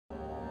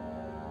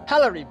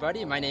Hello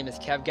everybody, my name is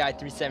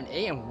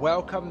KevGuy378 and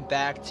welcome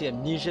back to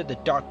Amnesia the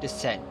Dark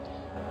Descent.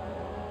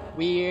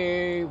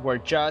 We were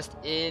just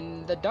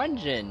in the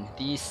dungeon,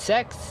 the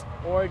sex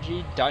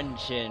orgy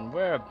dungeon,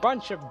 where a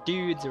bunch of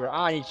dudes were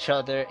on each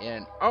other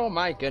and oh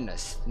my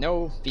goodness,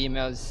 no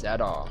females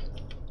at all.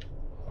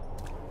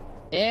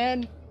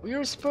 And we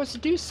were supposed to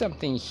do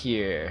something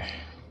here.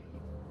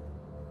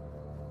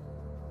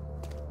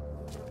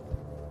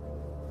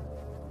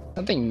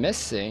 Something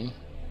missing.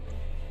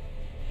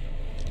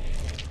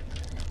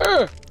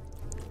 Oh.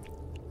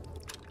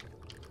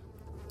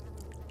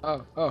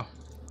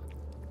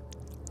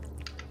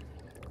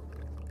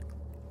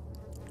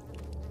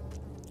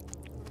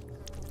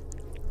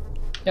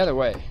 The other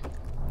way.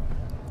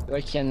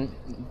 I can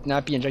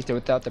not be injected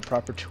without the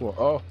proper tool.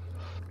 Oh.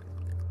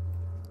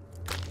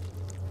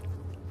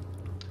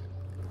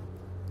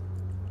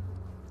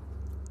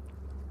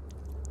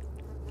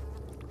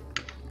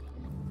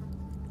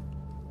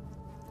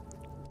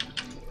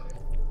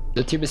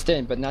 The tube is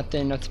thin, but not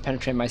thin enough to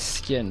penetrate my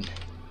skin.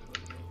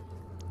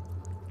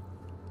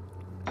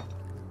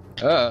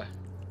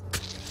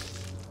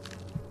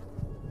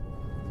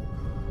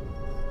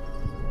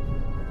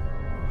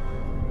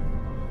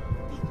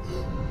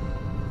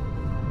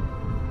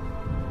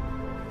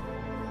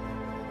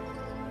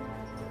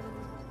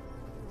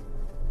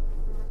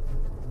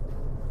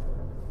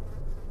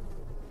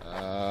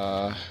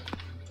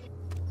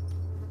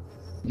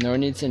 No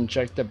need to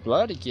inject the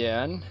blood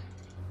again.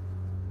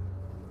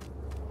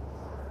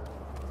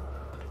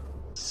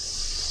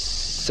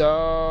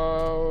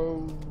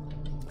 So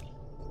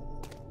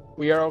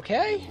we are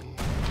okay?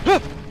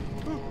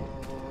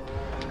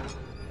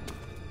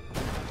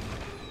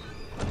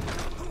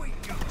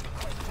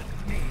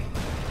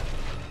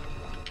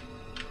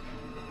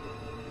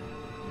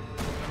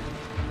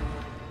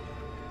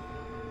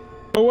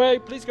 Go away,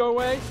 please go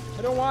away.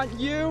 I don't want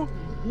you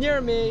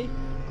near me.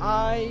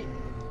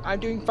 I'm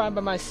doing fine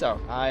by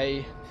myself.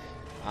 I'm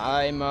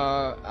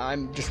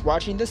just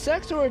watching the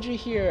sex orgy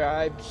here.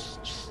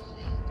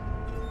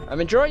 I'm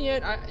enjoying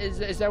it.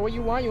 Is that what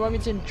you want? You want me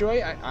to enjoy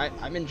it?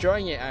 I'm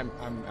enjoying it. I'm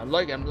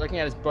looking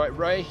at his butt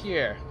right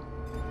here.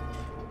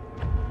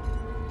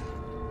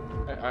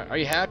 Are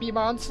you happy,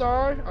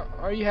 Monstar?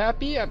 Are you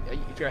happy?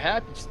 If you're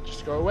happy,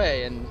 just go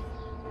away and.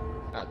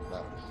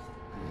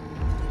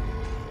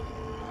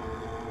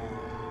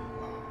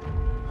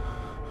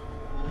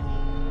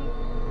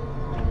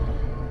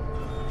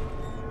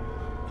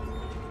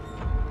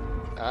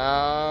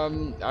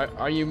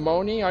 Are you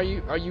moaning? Are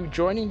you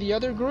joining the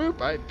other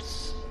group? I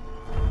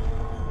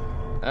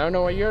don't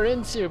know what you're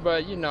into,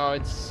 but you know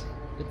it's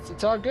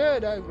all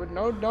good.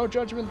 No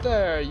judgment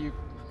there. You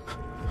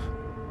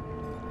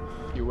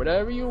do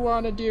whatever you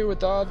want to do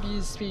with all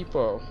these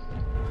people.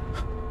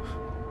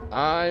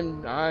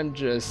 I'm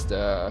just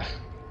oh.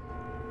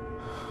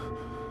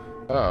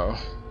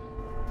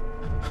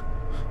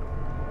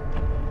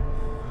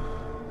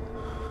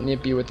 I need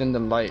to be within the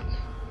light.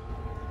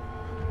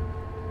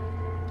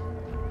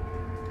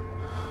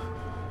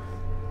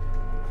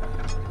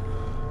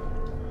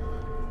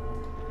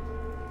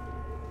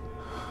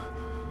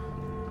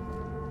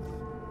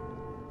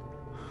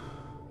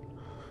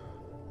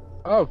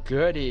 Oh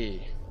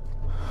goody.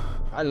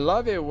 I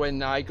love it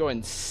when I go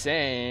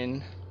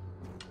insane.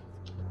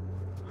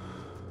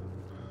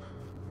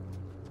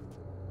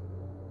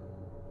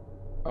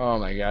 Oh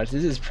my gosh,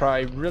 this is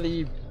probably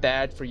really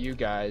bad for you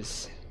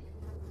guys.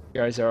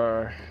 You guys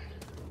are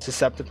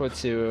susceptible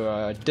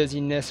to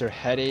dizziness or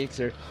headaches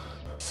or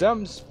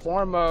some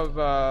form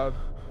of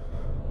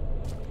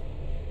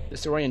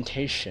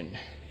disorientation.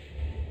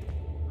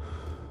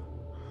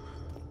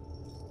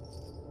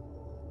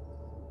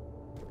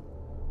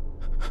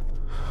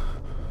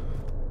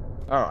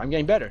 Oh, I'm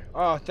getting better.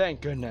 Oh,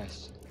 thank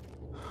goodness.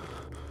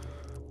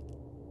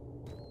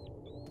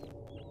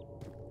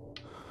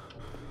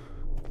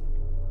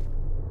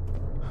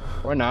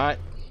 Or not.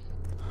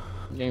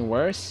 I'm getting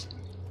worse.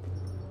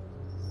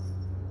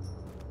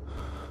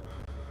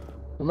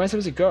 Where am I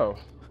supposed to go?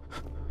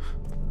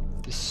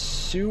 The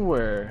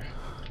sewer.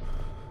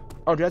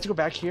 Oh, do I have to go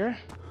back here?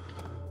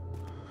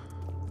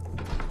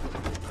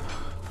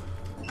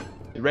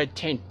 The red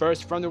taint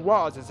burst from the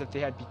walls as if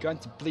they had begun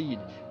to bleed.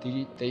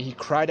 He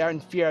cried out in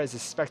fear as the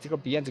spectacle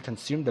began to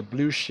consume the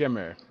blue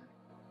shimmer.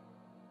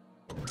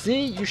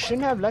 See, you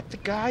shouldn't have let the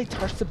guy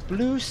touch the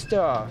blue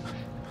stuff.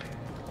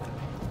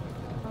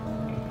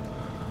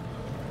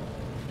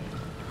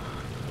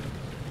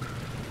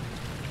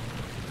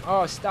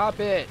 Oh, stop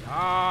it.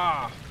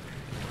 Ah.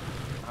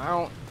 I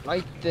don't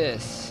like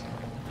this.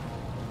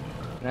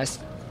 Can I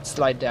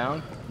slide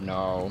down?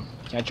 No.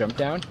 Can I jump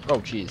down? Oh,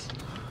 jeez.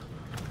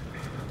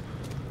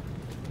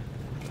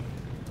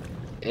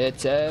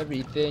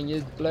 Everything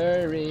is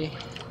blurry.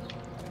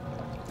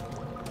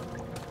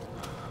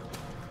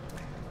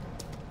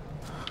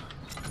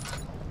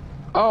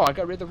 Oh, I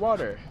got rid of the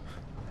water.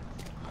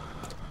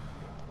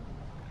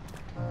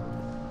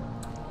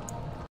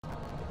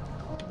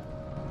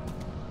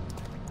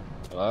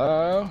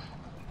 Hello?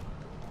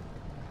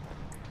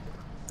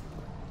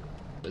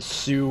 The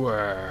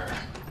sewer.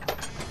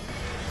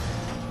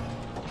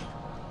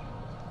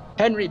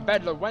 Henry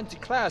Bedlow went to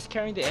class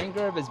carrying the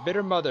anger of his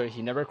bitter mother.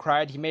 He never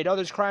cried, he made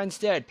others cry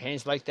instead.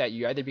 Pains like that,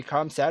 you either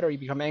become sad or you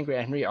become angry.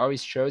 Henry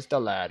always chose the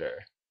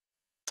latter.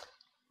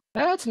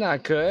 That's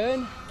not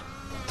good.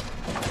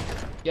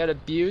 Get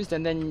abused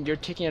and then you're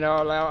taking it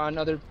all out on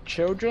other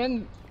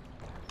children?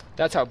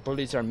 That's how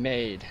bullies are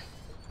made.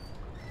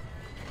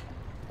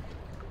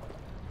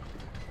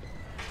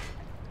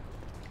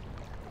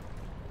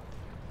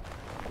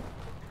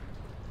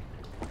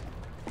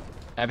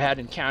 I've had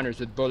encounters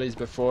with bullies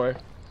before.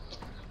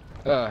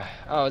 I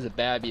was a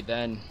babby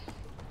then.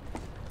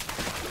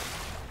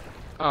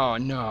 Oh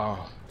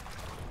no.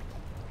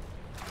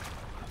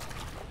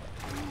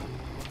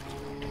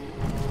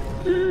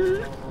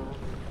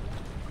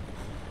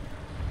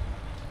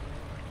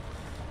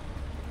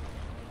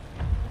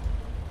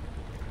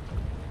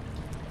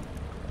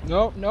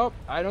 Nope, nope.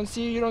 I don't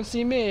see you, you don't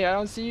see me. I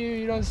don't see you,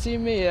 you don't see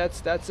me.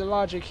 That's the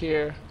logic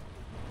here.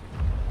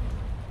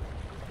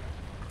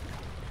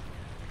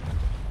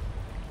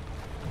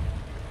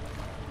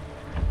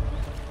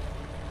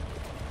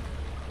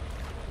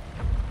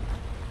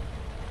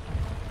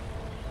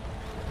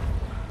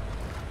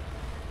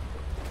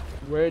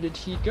 Where did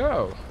he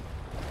go?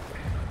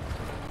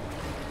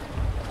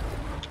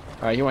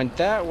 Alright, he went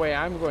that way.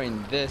 I'm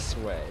going this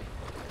way.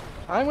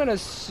 I'm gonna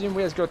assume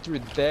we have to go through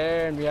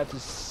there and we have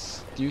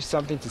to do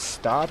something to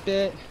stop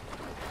it.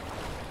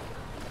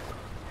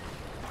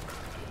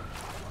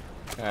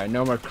 Alright,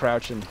 no more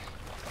crouching.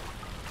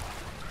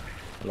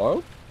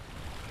 Hello?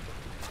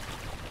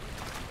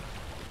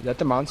 Is that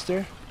the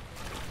monster?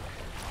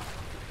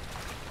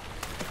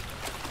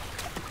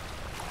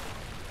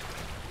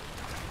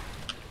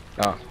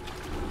 Oh.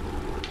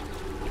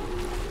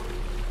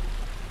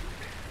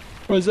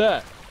 What was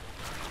that?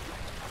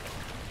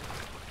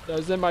 That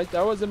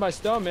was in my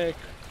stomach.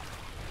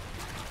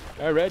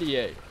 I already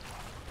ate.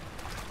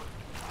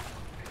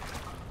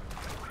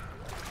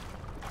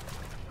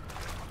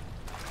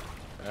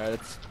 Alright,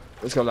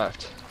 let's go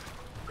left.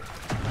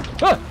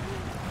 Ah!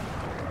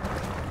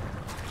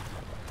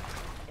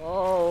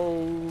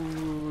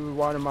 Oh,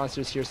 water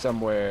monster's here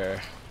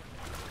somewhere.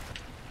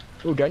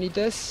 Oh, do I need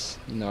this?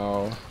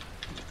 No.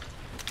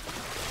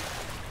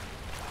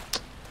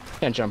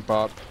 Can't jump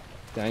up.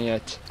 Dang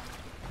it.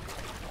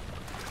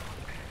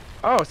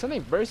 Oh,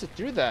 something bursted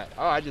through that.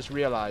 Oh, I just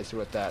realized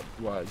what that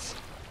was.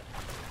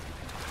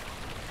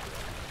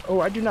 Oh,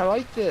 I do not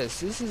like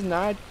this. This is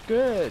not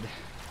good.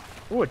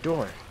 Oh, a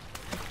door.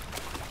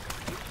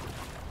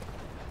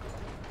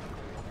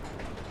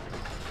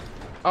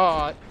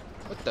 Oh,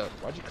 what the?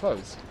 Why'd you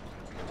close?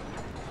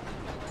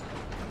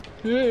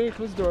 Hey,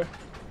 close the door.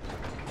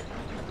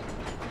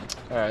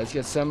 Alright, let's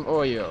get some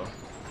oil.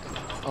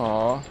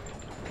 Aw.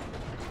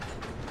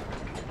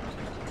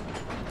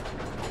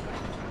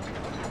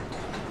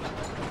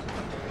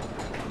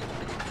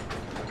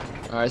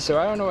 Alright, so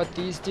I don't know what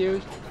these do,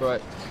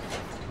 but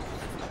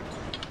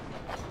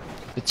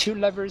the two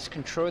levers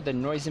control the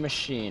noisy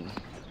machine.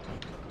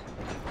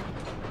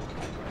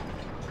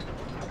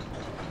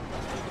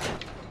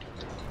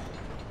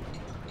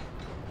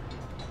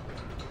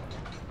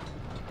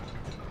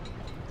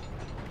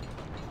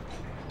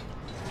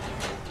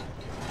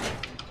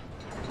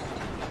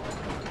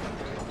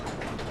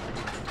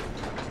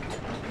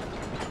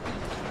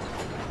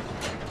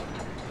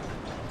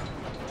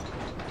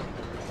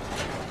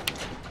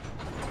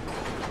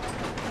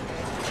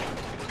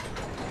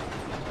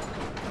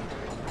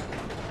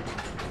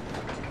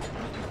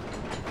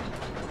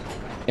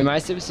 Am I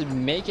supposed to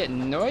make it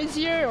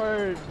noisier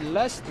or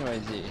less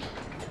noisy?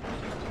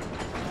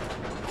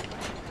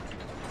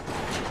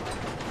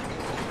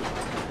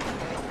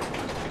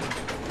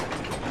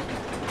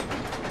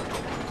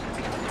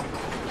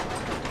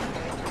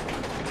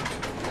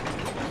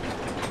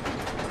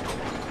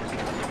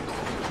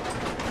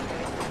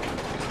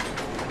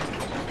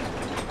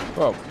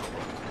 Whoa.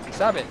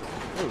 Stop it.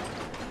 Ooh.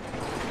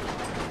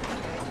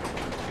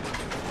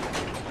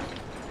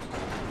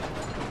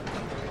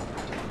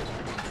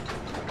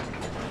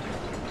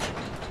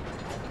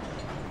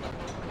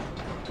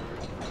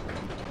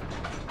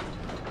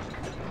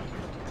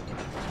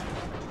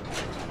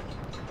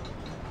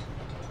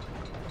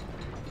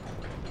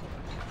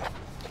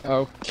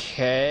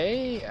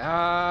 Okay,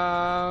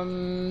 I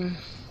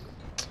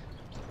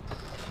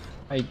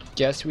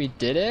guess we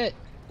did it.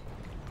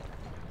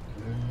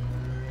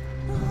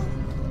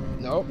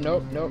 Nope,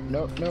 nope, nope,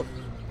 nope, nope.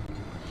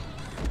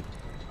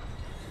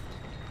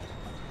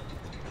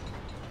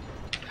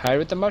 Hide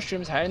with the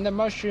mushrooms, hide in the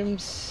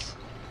mushrooms.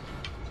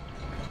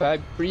 By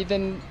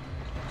breathing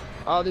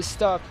all this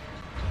stuff,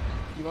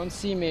 you won't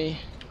see me.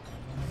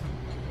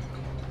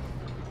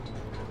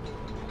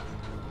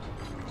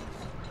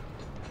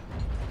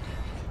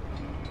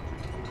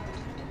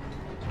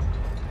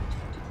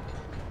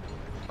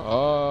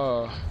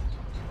 Oh.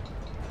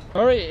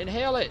 Hurry,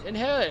 inhale it,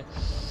 inhale it.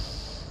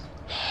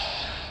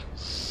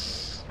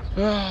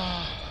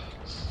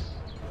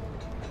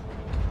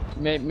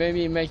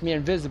 Maybe make me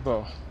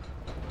invisible.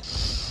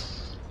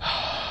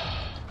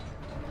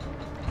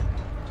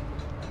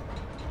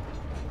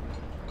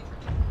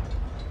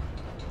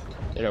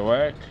 Did it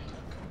work?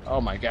 Oh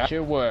my gosh, it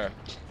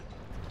worked.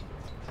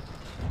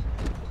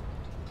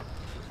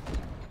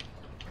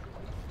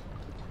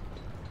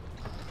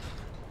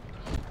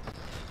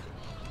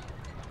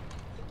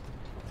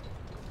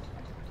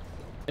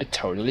 It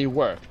totally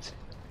worked.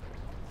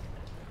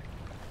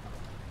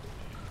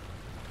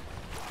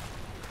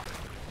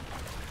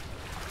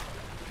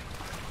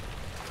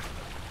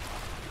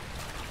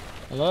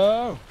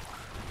 Hello?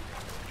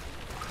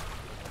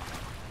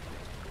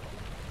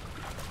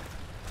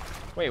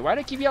 Wait, why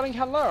do I keep yelling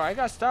hello? I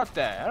gotta stop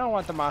that. I don't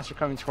want the monster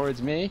coming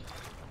towards me.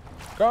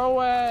 Go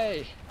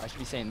away! I should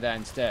be saying that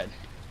instead.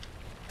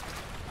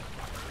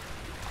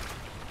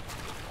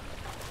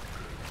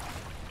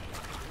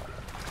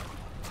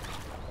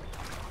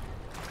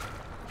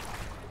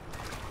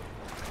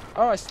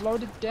 Oh, I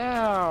slowed it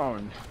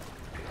down.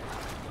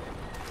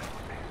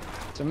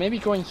 So maybe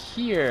going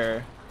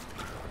here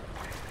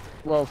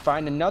will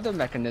find another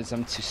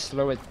mechanism to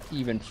slow it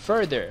even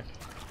further,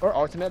 or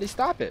ultimately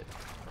stop it.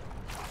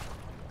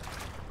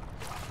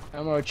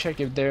 I'm gonna check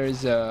if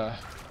there's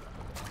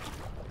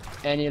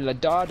any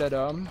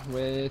ladadadum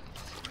with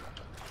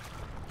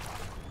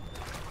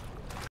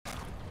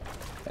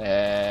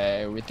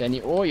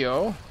any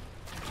oil.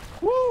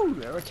 Woo!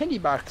 There are candy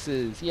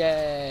boxes!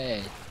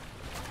 Yay!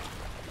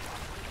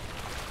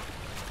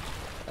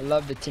 I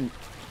love the tin.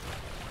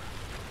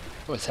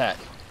 What's that?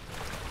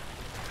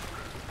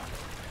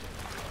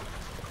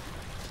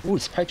 Ooh,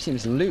 this pipe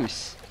seems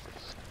loose.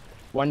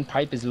 One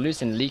pipe is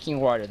loose and leaking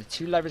water. The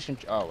two levers can.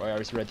 Oh, I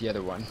already read the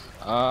other one.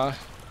 Oh.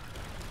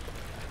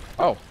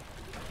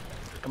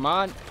 Come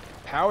on.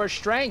 Power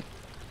strength.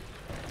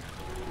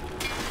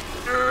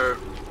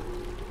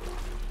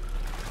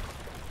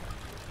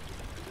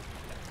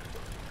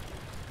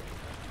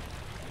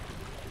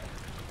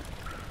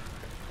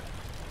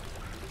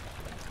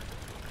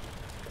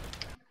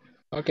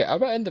 Okay, I'm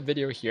gonna end the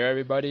video here,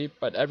 everybody.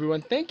 But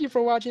everyone, thank you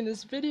for watching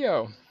this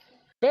video.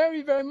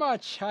 Very, very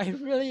much. I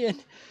really.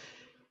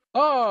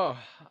 Oh,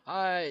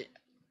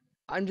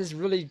 I'm just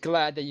really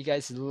glad that you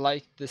guys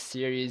liked this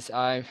series.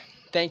 I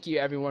thank you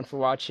everyone for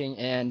watching,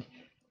 and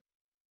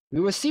we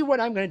will see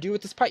what I'm gonna do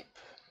with this pipe.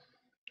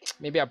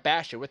 Maybe I'll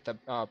bash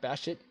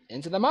it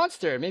into the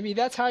monster. Maybe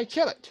that's how I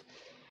kill it.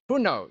 Who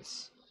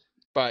knows?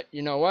 But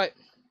you know what?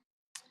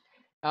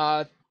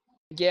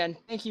 Again,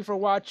 thank you for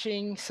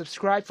watching.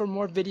 Subscribe for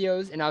more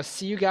videos, and I'll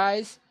see you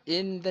guys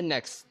in the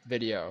next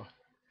video.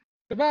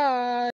 Goodbye!